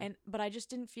 Yeah. But I just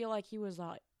didn't feel like he was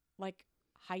like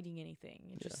hiding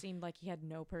anything. It just seemed like he had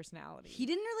no personality. He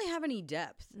didn't really have any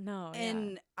depth. No.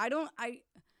 And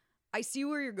I see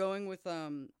where you're going with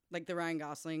like the Ryan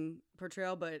Gosling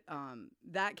portrayal, but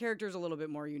that character is a little bit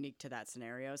more unique to that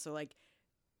scenario. So like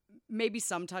maybe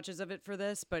some touches of it for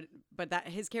this, but that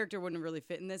his character wouldn't really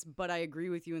fit in this. But I agree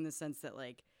with you in the sense that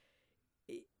like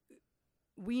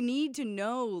we need to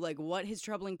know like what his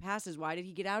troubling past is. Why did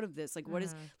he get out of this? Like what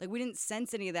is like we didn't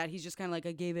sense any of that. He's just kind of like,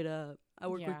 I gave it up. I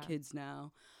work with kids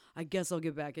now. I guess I'll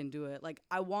get back into it. Like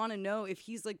I want to know if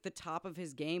he's like the top of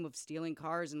his game of stealing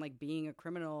cars and like being a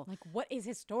criminal. like, what is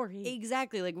his story?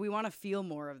 Exactly. Like we want to feel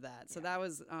more of that. So that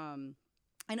was and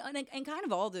kind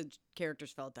of all the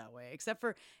characters felt that way except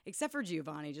for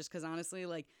Giovanni, just because honestly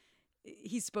like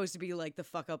he's supposed to be like the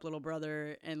fuck up little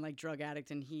brother and like drug addict,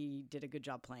 and he did a good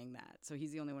job playing that. So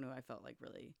he's the only one who I felt like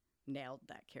really nailed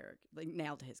that character, like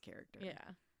nailed his character. Yeah.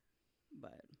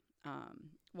 But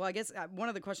well, I guess one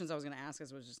of the questions I was going to ask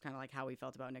us was just kind of like how we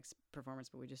felt about Nick's performance,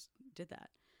 but we just did that.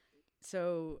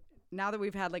 So now that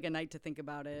we've had like a night to think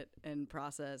about it and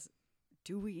process,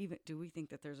 do we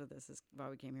think that there's a "this is why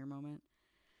we came here" moment?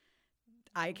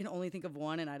 I can only think of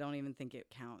one, and I don't even think it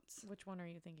counts. Which one are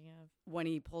you thinking of? When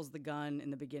he pulls the gun in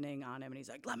the beginning on him, and he's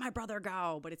like, "Let my brother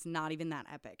go," but it's not even that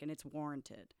epic, and it's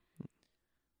warranted.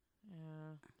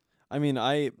 Yeah. I mean,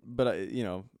 you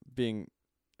know, being,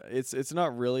 it's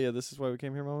not really a "this is why we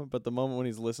came here" moment, but the moment when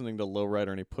he's listening to Lowrider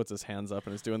and he puts his hands up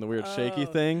and is doing the weird shaky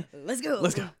thing. Let's go.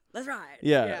 Let's ride.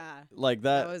 Yeah. Like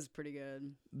that. That was pretty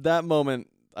good. That moment,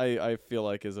 I feel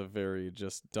like is a very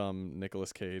just dumb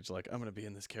Nicolas Cage, like, I'm gonna be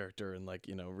in this character and like,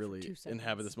 you know, really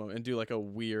inhabit this moment and do like a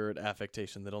weird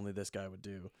affectation that only this guy would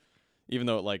do, even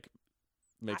though it like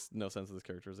makes no sense of this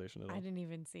characterization at all. I didn't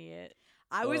even see it.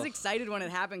 I was excited when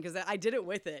it happened because I did it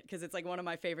with it because it's like one of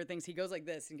my favorite things. He goes like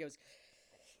this and goes,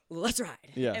 "Let's ride."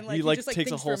 Yeah, and, like, he like just, like,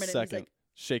 takes a thinks for whole minute, and he's second. like,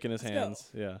 Shaking his "Let's go." hands,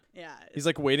 yeah. Yeah. He's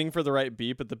like waiting for the right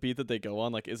beat, but the beat that they go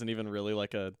on like isn't even really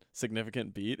like a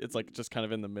significant beat. It's like just kind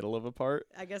of in the middle of a part.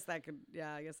 I guess that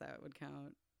would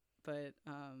count. But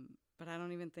I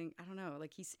don't even think, I don't know.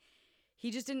 Like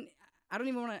he just didn't, I don't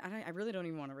even want to, I really don't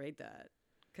even want to rate that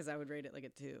because I would rate it like a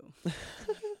 2.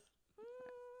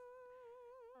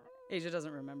 Asia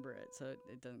doesn't remember it, so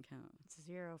it doesn't count. It's a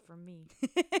 0 from me.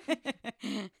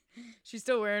 She's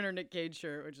still wearing her Nick Cage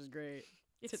shirt, which is great.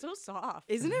 It's so soft.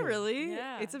 Isn't it really?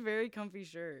 Yeah. It's a very comfy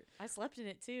shirt. I slept in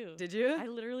it too. Did you? I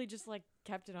literally just like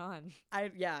kept it on.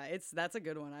 That's a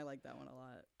good one. I like that one a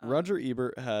lot. Roger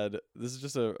Ebert had, this is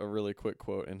just a really quick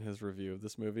quote in his review of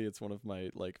this movie. It's one of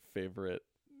my like favorite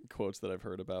quotes that I've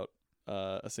heard about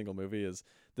a single movie is,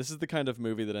 "This is the kind of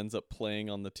movie that ends up playing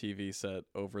on the TV set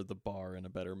over the bar in a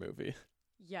better movie."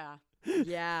 Yeah.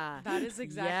 Yeah. That is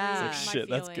exactly Yeah. my It's like, shit,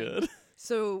 that's feeling. good.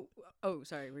 So,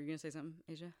 sorry, were you going to say something,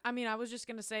 Asia? I mean, I was just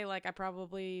going to say, like, I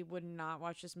probably would not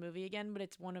watch this movie again, but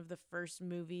it's one of the first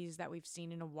movies that we've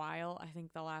seen in a while. I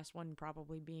think the last one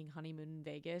probably being Honeymoon in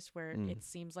Vegas, where it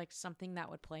seems like something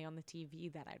that would play on the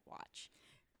TV that I'd watch.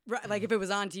 Right, like if it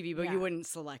was on TV, but Yeah. you wouldn't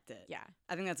select it. Yeah.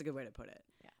 I think that's a good way to put it.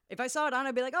 Yeah. If I saw it on,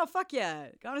 I'd be like, oh, fuck yeah,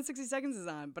 Gone in 60 Seconds is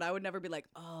on. But I would never be like,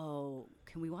 oh,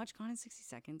 can we watch Gone in 60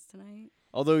 Seconds tonight?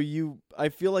 Although I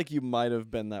feel like you might have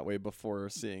been that way before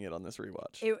seeing it on this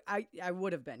rewatch. I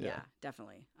would have been, yeah,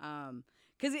 definitely.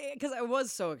 Because I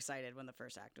was so excited when the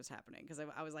first act was happening. Because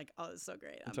I was like, oh, this is so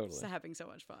great. I'm just having so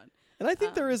much fun. And I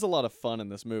think there is a lot of fun in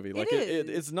this movie. Like is.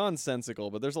 it's nonsensical,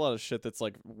 but there's a lot of shit that's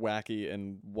like wacky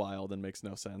and wild and makes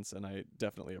no sense. And I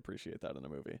definitely appreciate that in a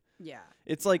movie. Yeah.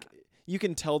 It's like you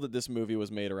can tell that this movie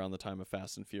was made around the time of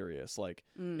Fast and Furious. Like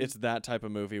it's that type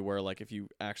of movie where like if you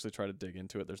actually try to dig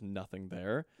into it, there's nothing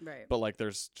there. Right. But like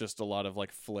there's just a lot of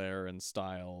like flair and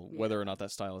style, whether or not that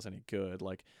style is any good.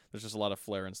 Like there's just a lot of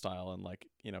flair and style and like,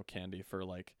 you know, candy for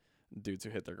like dudes who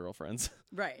hit their girlfriends.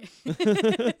 Right.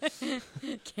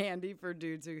 Candy for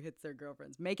dudes who hits their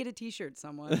girlfriends. Make it a t-shirt,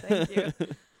 someone. Thank you.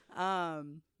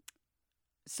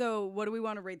 So what do we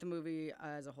want to rate the movie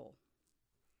as a whole?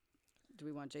 Do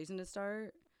we want Jason to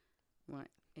start? Want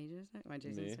Jason to start? Want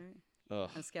Jason to start? Ugh.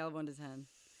 On a scale of 1 to 10.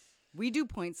 We do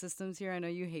point systems here. I know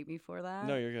you hate me for that.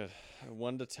 No, you're good.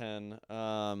 1 to 10.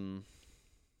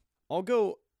 I'll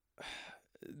go.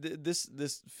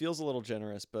 This feels a little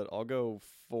generous, but I'll go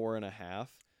 4.5.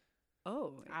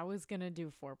 Oh, I was gonna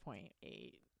do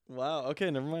 4.8. Wow. Okay,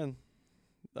 never mind.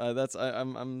 I'm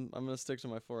gonna stick to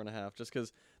my 4.5 just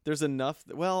because there's enough.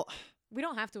 Well, We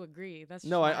don't have to agree. That's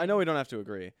no, just I know we don't have to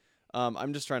agree.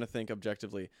 I'm just trying to think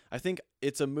objectively. I think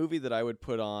it's a movie that I would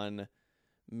put on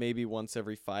maybe once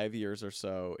every 5 years or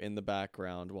so in the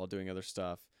background while doing other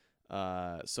stuff.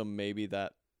 So maybe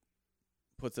that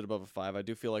puts it above a 5. I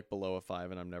do feel like below a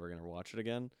 5, and I'm never gonna watch it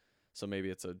again. So maybe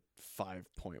it's a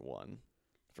 5.1.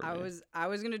 I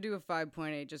was gonna do a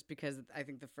 5.8 just because I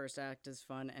think the first act is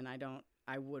fun, and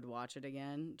I would watch it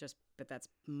again, but that's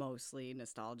mostly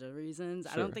nostalgia reasons.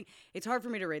 I Sure. don't think it's hard for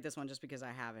me to rate this one just because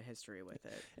I have a history with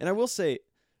it. And I will say,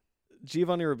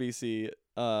 Giovanni Ribisi,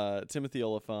 Timothy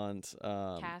Oliphant,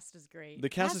 cast is great. the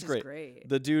cast is great. great.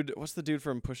 The dude, what's the dude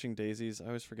from Pushing Daisies? I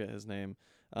always forget his name.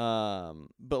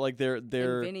 But like they're And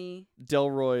Vinny.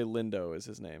 Delroy Lindo is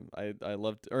his name.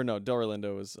 Delroy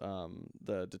Lindo is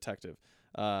the detective.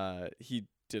 He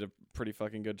did a pretty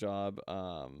fucking good job.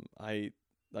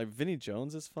 Vinny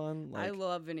Jones is fun. I Like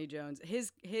love Vinny Jones.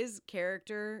 His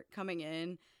character coming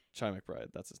in, Chai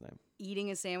McBride, that's his name.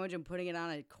 eating a sandwich and putting it on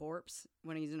a corpse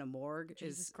when he's in a morgue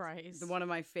Jesus is Christ. one of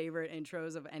my favorite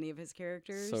intros of any of his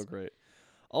characters. So great.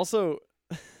 Also,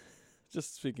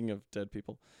 just speaking of dead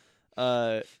people,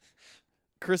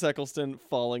 Chris Eccleston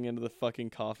falling into the fucking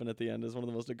coffin at the end is one of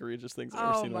the most egregious things I've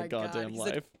ever seen in my goddamn He's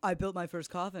life. like, I built my first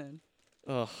coffin.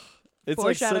 Ugh. It's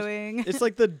like Foreshadowing. it's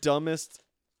like the dumbest.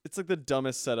 It's like the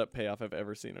dumbest setup payoff I've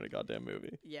ever seen in a goddamn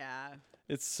movie. Yeah.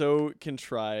 It's so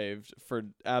contrived for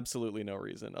absolutely no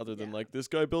reason other than Yeah. like this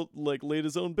guy laid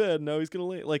his own bed. Now he's gonna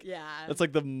lay like Yeah. that's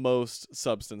like the most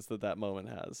substance that moment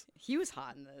has. He was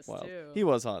hot in this, Wow, too. he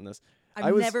was hot in this.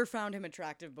 I've never found him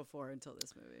attractive before until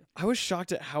this movie. I was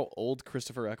shocked at how old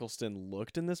Christopher Eccleston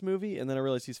looked in this movie, and then I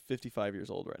realized he's 55 years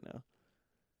old right now.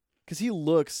 Because he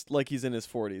looks like he's in his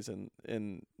 40s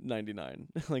in '99,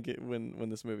 when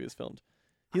this movie is filmed.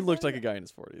 He looked like a guy in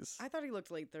his 40s. I thought he looked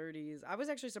late 30s. I was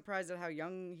actually surprised at how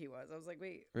young he was. I was like,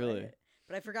 wait. Really? what?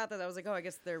 But I forgot that. I was like, oh, I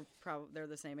guess they're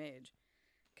the same age.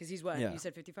 Because he's what? Yeah. You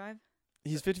said 55?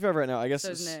 He's 55 right now. I guess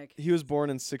So's Nick. he was born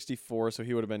in '64, so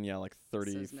he would have been like So's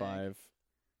Nick. 35.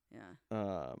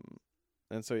 Yeah.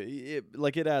 And so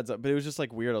it adds up, but it was just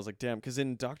like weird. I was like, damn, because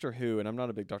in Doctor Who, and I'm not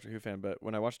a big Doctor Who fan, but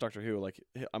when I watched Doctor Who, like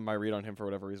my read on him for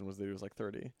whatever reason was that he was like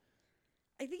 30.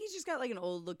 I think he's just got like an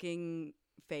old looking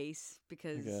face I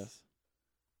because guess.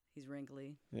 he's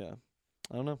wrinkly. Yeah.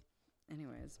 I don't know.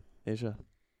 Anyways. Asia.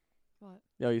 What?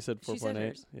 Yeah, you said She said 4.8.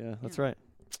 hers. Yeah, that's Yeah. right.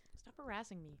 Stop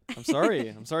harassing me. I'm sorry.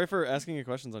 I'm sorry for asking you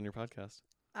questions on your podcast.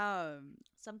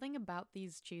 Something about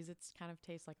these Cheez-Its kind of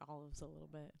tastes like olives a little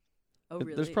bit. Oh,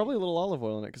 really? There's probably a little olive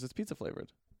oil in it because it's pizza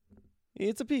flavored.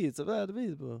 It's a pizza.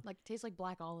 Like tastes like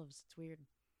black olives. It's weird.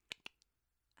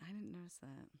 I didn't notice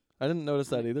that. I didn't notice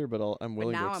that either, but I'm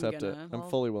willing to now I'm accept it. gonna. I'm Well,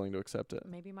 fully willing to accept it.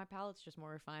 Maybe my palate's just more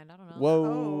refined. I don't know.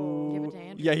 Whoa. Give it to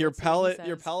Andrew. Yeah, your Let's see what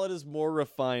he palate says. is more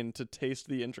refined to taste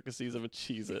the intricacies of a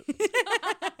Cheez-It.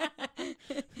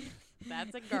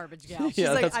 That's a garbage gal. Yeah, She's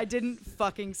like, that's- I didn't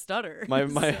fucking stutter. my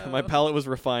So- palate was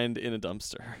refined in a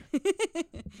dumpster.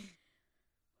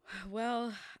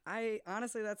 Well,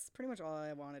 honestly, that's pretty much all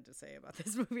I wanted to say about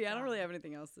this movie. I don't really have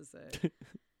anything else to say.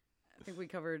 I think we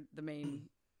covered the main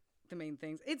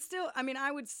things. It's still, I mean,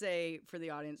 I would say for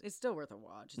the audience, it's still worth a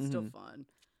watch. It's still fun.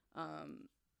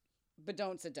 But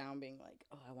don't sit down being like,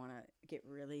 oh, I want to get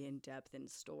really in depth in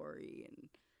story and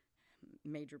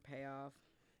major payoff.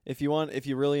 If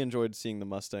you really enjoyed seeing the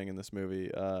Mustang in this movie,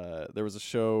 there was a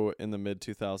show in the mid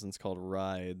 2000s called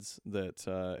Rides that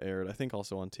aired, I think,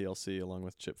 also on TLC along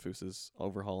with Chip Foose's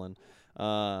Overhauling.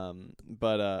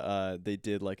 But they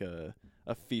did like a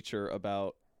feature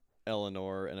about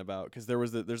Eleanor and about because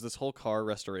there's this whole car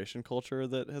restoration culture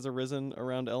that has arisen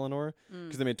around Eleanor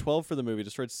because they made 12 for the movie,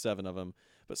 destroyed 7 of them,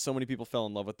 but so many people fell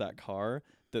in love with that car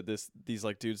that these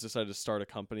like dudes decided to start a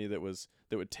company that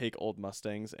would take old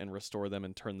Mustangs and restore them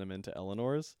and turn them into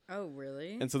Eleanors. Oh,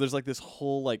 really? And so there's like this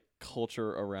whole like culture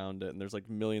around it, and there's like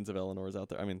millions of Eleanors out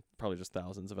there. I mean, probably just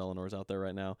thousands of Eleanors out there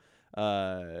right now.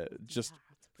 Just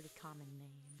It's a pretty common name.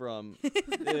 from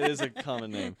it is a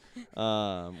common name.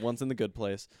 One's in the good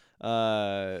place.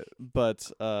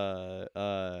 But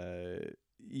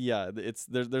yeah, it's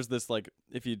there's this like,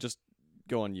 if you just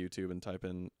go on YouTube and type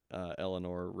in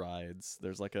Eleanor rides,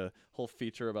 there's like a whole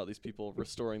feature about these people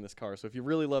restoring this car. So if you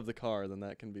really love the car, then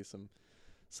that can be some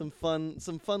fun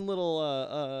little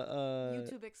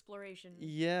YouTube exploration.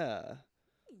 Yeah.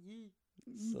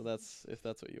 So that's if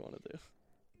that's what you want to do.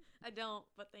 I don't,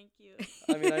 but thank you.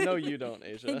 I mean, I know you don't,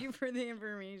 Asia. Thank you for the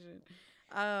information.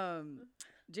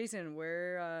 Jason,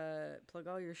 where plug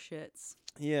all your shits.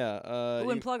 Yeah.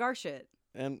 And plug our shit.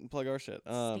 And plug our shit.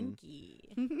 Stinky.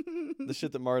 The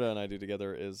shit that Marta and I do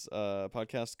together is a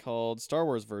podcast called Star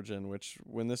Wars Virgin, which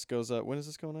when this goes up, when is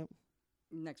this going up?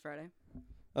 Next Friday.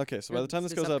 Okay, so by the time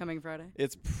this goes up, upcoming Friday.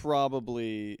 it's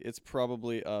probably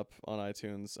up on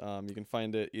iTunes. You can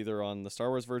find it either on the Star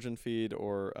Wars Virgin feed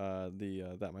or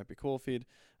the That Might Be Cool feed.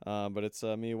 But it's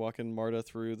me walking Marta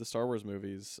through the Star Wars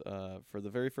movies for the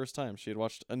very first time. She had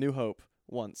watched A New Hope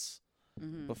once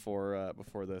before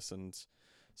this, and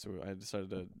so I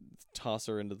decided to toss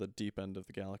her into the deep end of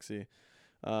the galaxy.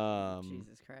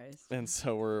 Jesus Christ. And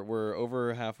so we're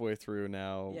over halfway through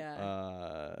now.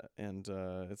 Yeah. And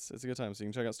it's a good time. So you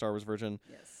can check out Star Wars Virgin.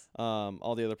 Yes.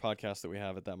 All the other podcasts that we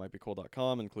have at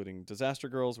thatmightbecool.com, including Disaster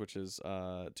Girls, which is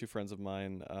two friends of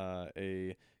mine,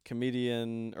 a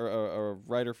comedian or a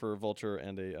writer for Vulture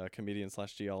and a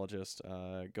comedian/geologist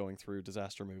going through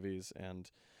disaster movies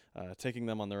and taking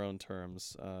them on their own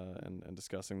terms and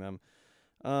discussing them.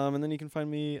 And then you can find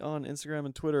me on Instagram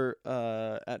and Twitter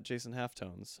at Jason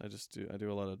Halftones. I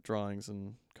do a lot of drawings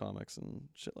and comics and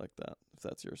shit like that. If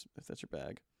that's your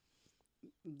bag.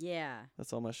 Yeah.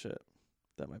 That's all my shit.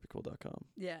 Thatmightbecool.com.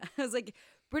 Yeah. I was like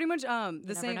pretty much the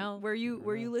never same know. where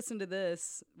you listen to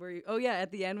this,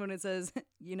 at the end when it says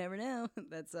you never know.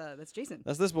 That's Jason.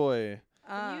 That's this boy.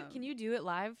 Can you do it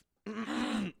live?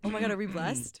 Oh my god, are we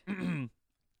blessed?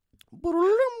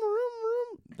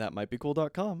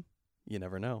 Thatmightbecool.com. You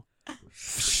never know.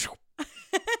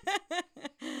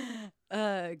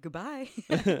 Goodbye.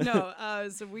 No,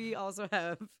 so we also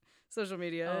have social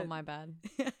media. Oh, my bad.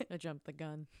 I jumped the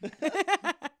gun.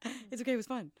 It's okay, it was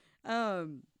fun.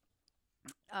 Gone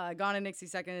in 60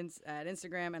 Seconds at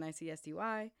Instagram and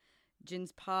ICSTY.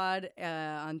 Jin's Pod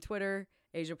on Twitter.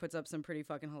 Asia puts up some pretty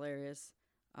fucking hilarious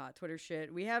Twitter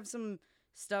shit. We have some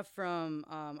stuff from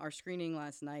our screening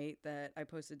last night that I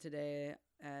posted today.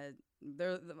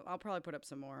 I'll probably put up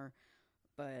some more,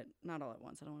 but not all at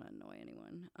once. I don't want to annoy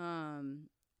anyone.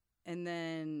 And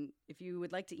then if you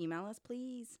would like to email us,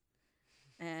 please,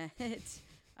 at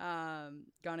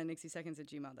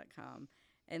gonein60seconds@gmail.com.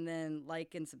 And then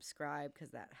like and subscribe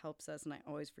because that helps us, and I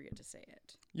always forget to say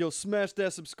it. Yo, smash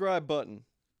that subscribe button.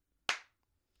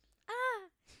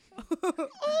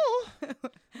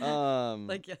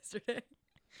 Like yesterday.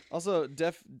 Also,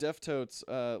 Def Totes,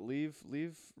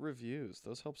 leave reviews.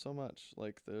 Those help so much.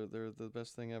 Like they're the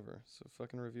best thing ever. So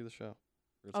fucking review the show.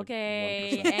 It's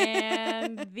Okay, like 1%.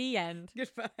 and the end.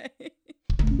 Goodbye.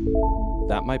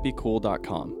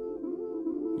 Thatmightbecool.com.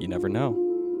 You never know.